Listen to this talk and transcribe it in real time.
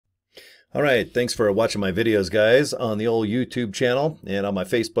All right, thanks for watching my videos, guys, on the old YouTube channel and on my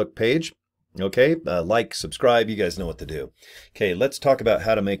Facebook page. Okay, like, subscribe, you guys know what to do. Okay, let's talk about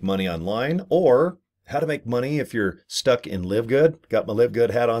how to make money online, or how to make money if you're stuck in LiveGood. Got my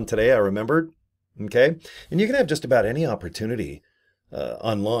LiveGood hat on today, I remembered. Okay, and you can have just about any opportunity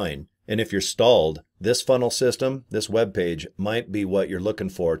online. And if you're stalled, this funnel system, this web page might be what you're looking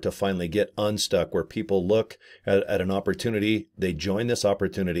for to finally get unstuck, where people look at an opportunity, they join this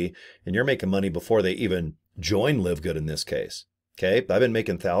opportunity, and you're making money before they even join LiveGood in this case. Okay, I've been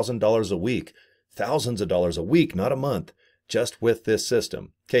making $1,000 a week, thousands of dollars a week, not a month, just with this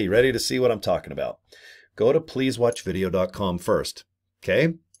system. Okay, you ready to see what I'm talking about? Go to pleasewatchvideo.com first.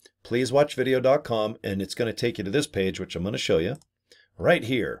 Okay, pleasewatchvideo.com, and it's going to take you to this page, which I'm going to show you right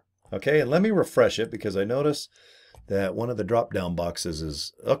here. Okay, and let me refresh it because I notice that one of the drop-down boxes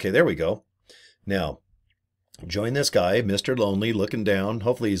is, okay, there we go. Now, join this guy, Mr. Lonely, looking down.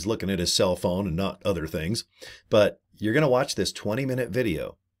 Hopefully he's looking at his cell phone and not other things. But you're going to watch this 20-minute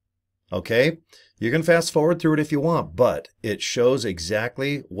video. Okay, you can fast forward through it if you want, but it shows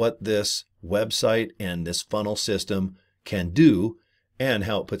exactly what this website and this funnel system can do and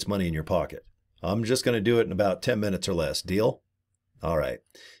how it puts money in your pocket. I'm just going to do it in about 10 minutes or less. Deal? All right.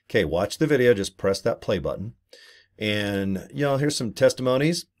 Okay, watch the video. Just press that play button. And, you know, here's some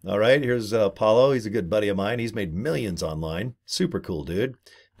testimonies. All right, here's Paulo. He's a good buddy of mine. He's made millions online. Super cool, dude.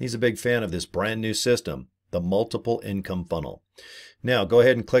 He's a big fan of this brand new system, the multiple income funnel. Now, go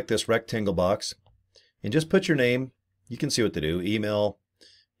ahead and click this rectangle box and just put your name. You can see what to do. Email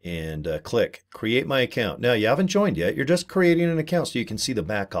and click Create My Account. Now, you haven't joined yet. You're just creating an account so you can see the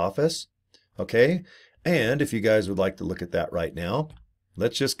back office. Okay, and if you guys would like to look at that right now,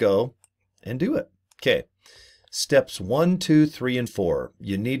 let's just go and do it. Okay. Steps 1, 2, 3, and 4.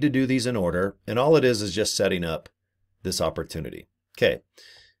 You need to do these in order, and all it is just setting up this opportunity. Okay.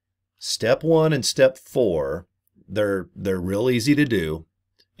 Step 1 and step 4, they're real easy to do.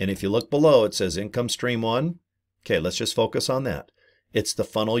 And if you look below, it says income stream 1. Okay, let's just focus on that. It's the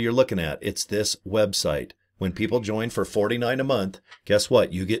funnel you're looking at. It's this website. When people join for $49 a month, guess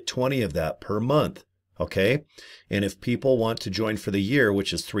what? You get 20 of that per month. Okay, and if people want to join for the year,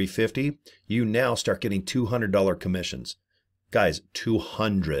 which is $350, you now start getting $200 commissions. Guys,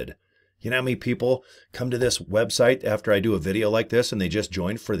 200. You know how many people come to this website after I do a video like this and they just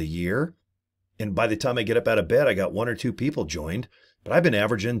join for the year? And by the time I get up out of bed, I got 1 or 2 people joined, but I've been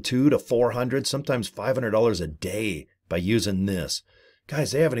averaging $200 to $400, sometimes $500 a day by using this.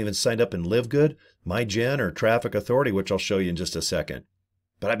 Guys, they haven't even signed up in LiveGood, MyGen, or Traffic Authority, which I'll show you in just a second.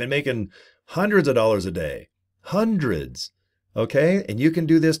 But I've been making hundreds of dollars a day, hundreds. Okay, and you can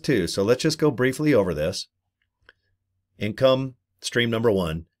do this too. So let's just go briefly over this. Income stream number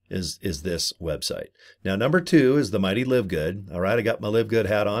 1 is this website. Now number 2 is the mighty LiveGood. All right, I got my LiveGood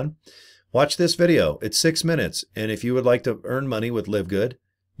hat on. Watch this video. It's 6 minutes, and if you would like to earn money with LiveGood,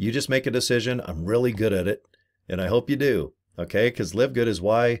 you just make a decision. I'm really good at it, and I hope you do. Okay, because LiveGood is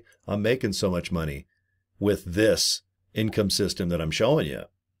why I'm making so much money with this income system that I'm showing you.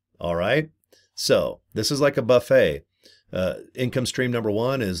 All right, so this is like a buffet. Income stream number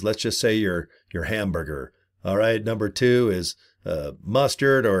 1 is, let's just say, your hamburger. All right, number 2 is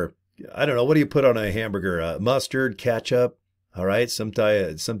mustard, or I don't know, what do you put on a hamburger? Mustard, ketchup. All right,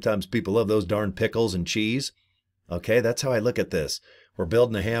 sometimes people love those darn pickles and cheese. Okay, that's how I look at this. We're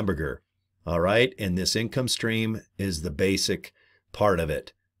building a hamburger. All right, and this income stream is the basic part of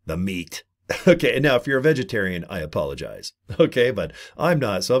it, the meat. Okay, now if you're a vegetarian, I apologize. Okay, but I'm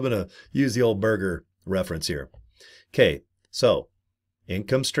not, so I'm going to use the old burger reference here. Okay, so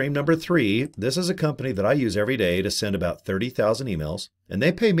income stream number 3, this is a company that I use every day to send about 30,000 emails, and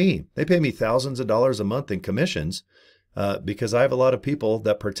they pay me. They pay me thousands of dollars a month in commissions because I have a lot of people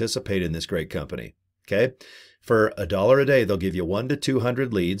that participate in this great company. Okay, for $1 a day, they'll give you 1 to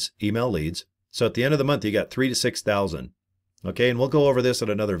 200 leads, email leads. So at the end of the month, you got 3,000 to 6,000. Okay, and we'll go over this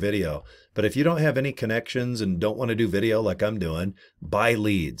in another video. But if you don't have any connections and don't want to do video like I'm doing, buy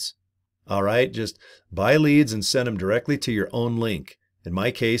leads. All right, just buy leads and send them directly to your own link. In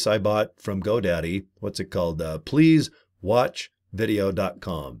my case, I bought from GoDaddy, what's it called?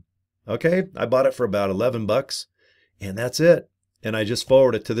 Pleasewatchvideo.com. Okay, I bought it for about 11 bucks, and that's it. And I just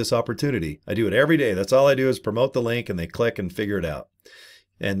forward it to this opportunity. I do it every day. That's all I do is promote the link, and they click and figure it out.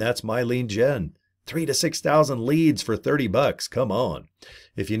 And that's my lead gen. 3,000 to 6,000 leads for 30 bucks. Come on.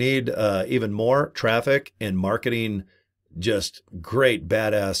 If you need even more traffic and marketing, just great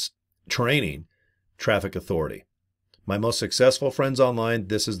badass training, Traffic Authority. My most successful friends online,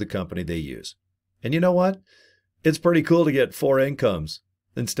 this is the company they use. And you know what? It's pretty cool to get 4 incomes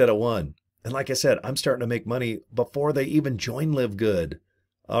instead of 1. And like I said, I'm starting to make money before they even join LiveGood.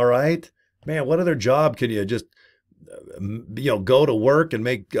 All right? Man, what other job can you just, go to work and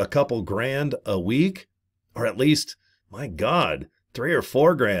make a couple grand a week? Or at least, my God, 3 or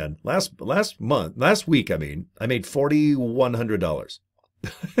 4 grand. Last week, I made $4,100.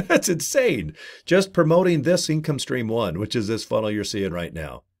 That's insane. Just promoting this income stream one, which is this funnel you're seeing right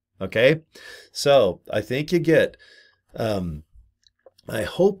now. Okay. So I think you get, I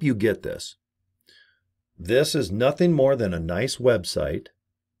hope you get this. This is nothing more than a nice website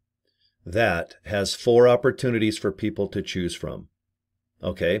that has 4 opportunities for people to choose from.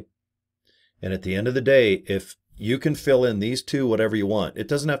 Okay. And at the end of the day, if you can fill in these 2, whatever you want, it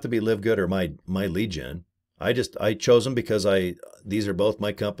doesn't have to be LiveGood or my lead gen. I chose them because these are both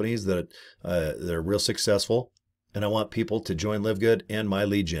my companies that they're real successful, and I want people to join LiveGood and my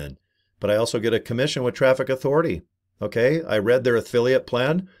lead gen. But I also get a commission with Traffic Authority. Okay, I read their affiliate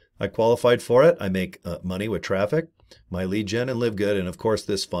plan. I qualified for it. I make money with traffic, my lead gen, and LiveGood, and of course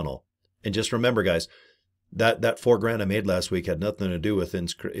this funnel. And just remember, guys, that 4 grand I made last week had nothing to do with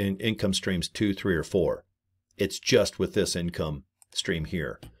income streams 2, 3, or 4. It's just with this income stream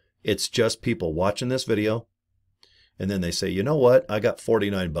here. It's just people watching this video, and then they say, you know what? I got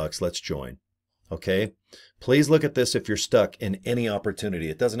 49 bucks. Let's join. Okay. Please look at this if you're stuck in any opportunity.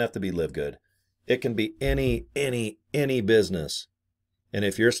 It doesn't have to be LiveGood. It can be any business. And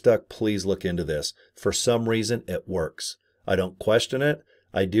if you're stuck, please look into this. For some reason, it works. I don't question it.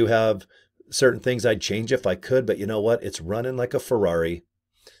 I do have certain things I'd change if I could, but you know what? It's running like a Ferrari.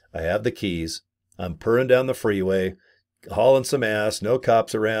 I have the keys. I'm purring down the freeway, hauling some ass, no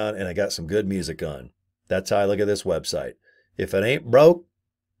cops around, and I got some good music on. That's how I look at this website. If it ain't broke,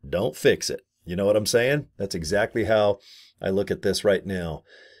 don't fix it. You know what I'm saying? That's exactly how I look at this right now.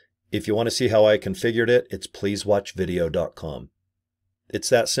 If you want to see how I configured it, it's pleasewatchvideo.com. It's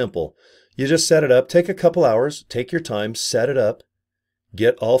that simple. You just set it up. Take a couple hours. Take your time. Set it up.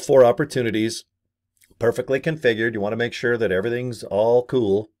 Get all 4 opportunities perfectly configured. You want to make sure that everything's all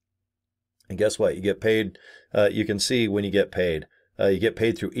cool. And guess what? You get paid. You can see when you get paid. You get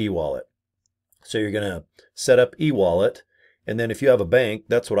paid through e-wallet. So you're going to set up e-wallet. And then if you have a bank,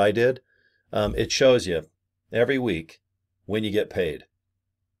 that's what I did. It shows you every week when you get paid.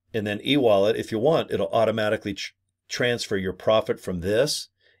 And then e-wallet, if you want, it'll automatically transfer your profit from this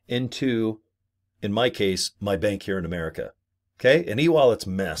into, in my case, my bank here in America. Okay. And e-wallet's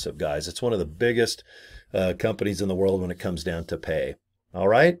massive, guys. It's one of the biggest companies in the world when it comes down to pay. All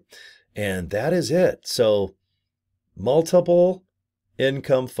right. And that is it. So multiple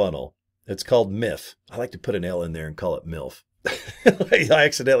income funnel. It's called MIF. I like to put an L in there and call it MILF. I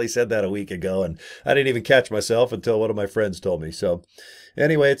accidentally said that a week ago, and I didn't even catch myself until one of my friends told me. So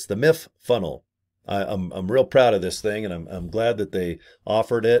anyway, it's the MIF funnel. I'm real proud of this thing, and I'm glad that they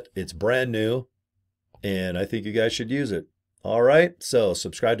offered it. It's brand new, and I think you guys should use it. All right, so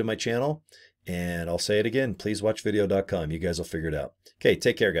subscribe to my channel, and I'll say it again, pleasewatchvideo.com. You guys will figure it out. Okay,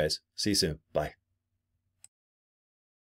 take care, guys. See you soon. Bye.